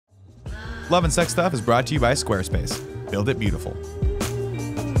Love and Sex Stuff is brought to you by Squarespace. Build it beautiful.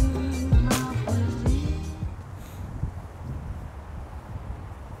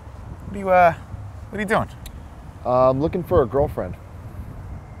 What are you doing? I'm looking for a girlfriend.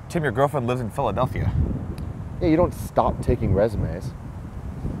 Tim, your girlfriend lives in Philadelphia. Yeah, you don't stop taking resumes.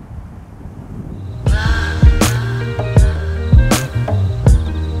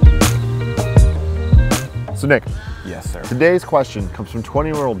 So Nick. Yes, sir. Today's question comes from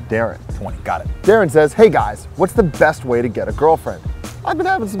 20-year-old Darren. 20, got it. Darren says, hey guys, what's the best way to get a girlfriend? I've been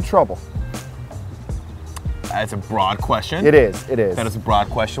having some trouble. That's a broad question. It is, it is. That is a broad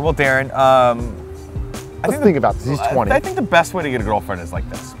question. Well, Darren, Let's think about this. He's 20. I think the best way to get a girlfriend is like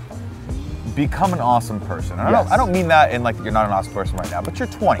this. Become an awesome person. And Yes. I don't mean that in like you're not an awesome person right now, but you're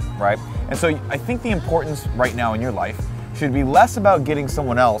 20, right? And so I think the importance right now in your life should be less about getting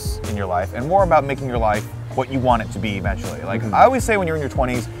someone else in your life and more about making your life what you want it to be eventually. Like I always say when you're in your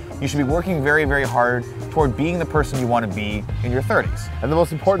 20s, you should be working very, very hard toward being the person you want to be in your 30s. And the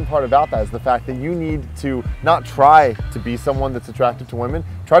most important part about that is the fact that you need to not try to be someone that's attractive to women,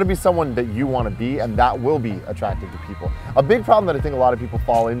 try to be someone that you want to be, and that will be attractive to people. A big problem that I think a lot of people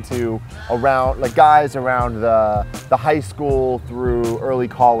fall into around, like guys around the high school through early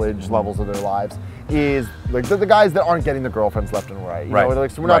college levels of their lives, is like the guys that aren't getting the girlfriends left and right. You know,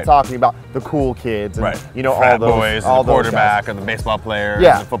 like, so we're not talking about the cool kids and you know, frat all those boys, all and the those quarterback, guys. and the baseball players,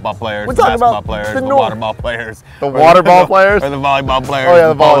 Yeah. the football players, We're the talking basketball about players, the the norm- waterball players, The water ball players? or the volleyball players. Oh yeah,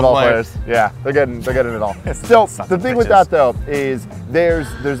 the ball volleyball players. Yeah, they're getting it all. So the thing with that though is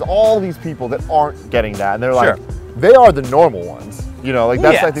there's all these people that aren't getting that, and they're like, they are the normal ones. You know, like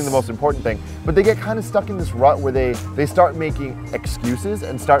that's I think the most important thing. But they get kind of stuck in this rut where they start making excuses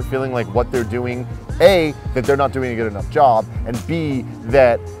and start feeling like what they're doing, A, that they're not doing a good enough job, and B,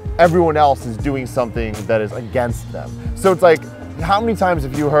 that everyone else is doing something that is against them. So it's like, how many times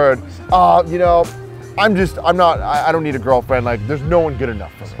have you heard, you know, I don't need a girlfriend, like there's no one good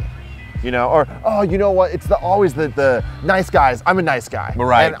enough for me. You know, or, oh, you know what, it's always the nice guys, I'm a nice guy.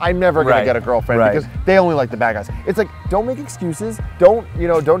 Right. And I'm never gonna get a girlfriend because they only like the bad guys. It's like, don't make excuses. Don't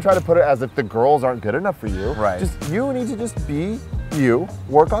try to put it as if the girls aren't good enough for you. Right. You need to just be you,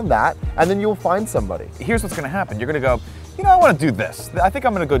 work on that, and then you'll find somebody. Here's what's gonna happen. You're gonna go, you know, I wanna do this. I think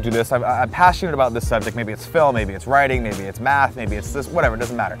I'm gonna go do this. I'm passionate about this subject. Maybe it's film, maybe it's writing, maybe it's math, maybe it's this, whatever, it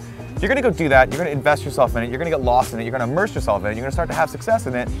doesn't matter. You're gonna go do that, you're gonna invest yourself in it, you're gonna get lost in it, you're gonna immerse yourself in it, you're gonna start to have success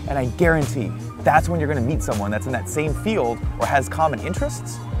in it, and I guarantee that's when you're gonna meet someone that's in that same field or has common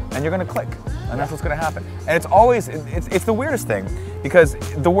interests, and you're gonna click. And that's what's gonna happen. And it's always, it's the weirdest thing, because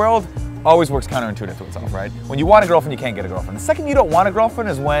the world always works counterintuitive to itself, right? When you want a girlfriend, you can't get a girlfriend. The second you don't want a girlfriend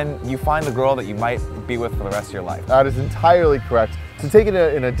is when you find the girl that you might be with for the rest of your life. That is entirely correct. To take it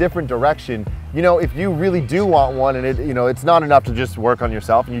in a different direction, you know, if you really do want one, and it's not enough to just work on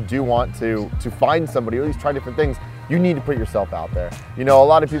yourself, and you do want to find somebody, or at least try different things, you need to put yourself out there. You know, a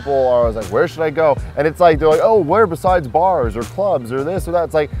lot of people are always like, where should I go? And it's like, they're like, oh, where besides bars or clubs or this or that?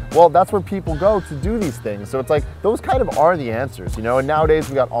 It's like, well, that's where people go to do these things. So it's like, those kind of are the answers, you know? And nowadays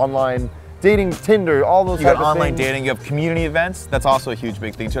we got online dating, Tinder, all those types of things. You got online dating, you have community events. That's also a huge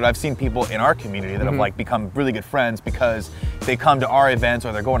big thing to it. I've seen people in our community that have like become really good friends because they come to our events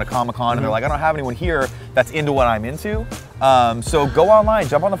or they're going to Comic-Con and they're like, I don't have anyone here that's into what I'm into. So go online,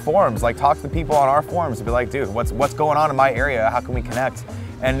 jump on the forums, like talk to the people on our forums and be like, dude, what's going on in my area? How can we connect?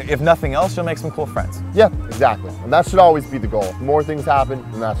 And if nothing else, you'll make some cool friends. Yeah, exactly. And that should always be the goal. The more things happen,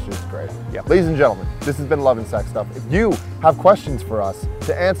 and that's just great. Yeah. Ladies and gentlemen, this has been Love and Sex Stuff. If you have questions for us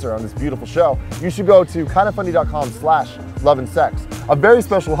to answer on this beautiful show, you should go to kindafunny.com/loveandsex, a very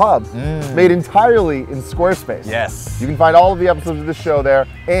special hub made entirely in Squarespace. Yes. You can find all of the episodes of this show there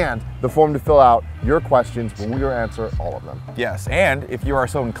and the form to fill out your questions when we will answer all of them. Yes, and if you are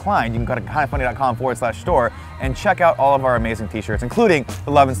so inclined, you can go to kindafunny.com/store and check out all of our amazing t-shirts, including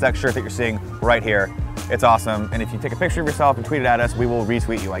the Love and Sex shirt that you're seeing right here. It's awesome, and if you take a picture of yourself and tweet it at us, we will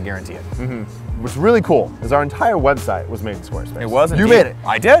retweet you, I guarantee it. What's really cool is our entire website was made in Squarespace. It was indeed. You made it.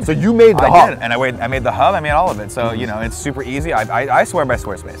 I did. So you made the hub. I did, and I made the hub, I made all of it. So, you know, it's super easy. I swear by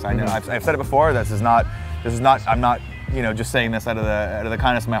Squarespace. I know, I've said it before, this is not, I'm not, you know, just saying this out of the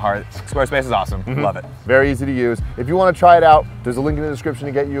kindness of my heart. Squarespace is awesome. Love it. Very easy to use. If you want to try it out, there's a link in the description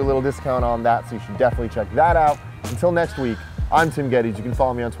to get you a little discount on that, so you should definitely check that out. Until next week, I'm Tim Gettys. You can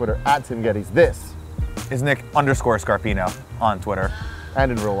follow me on Twitter @Tim Gettys. This is Nick_Scarpino on Twitter.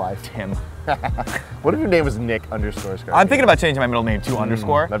 And in real life, Tim. What if your name was Nick_Scarpino? I'm thinking about changing my middle name to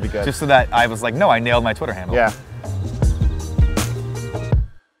underscore. That'd be good. Just so that I was like, no, I nailed my Twitter handle. Yeah.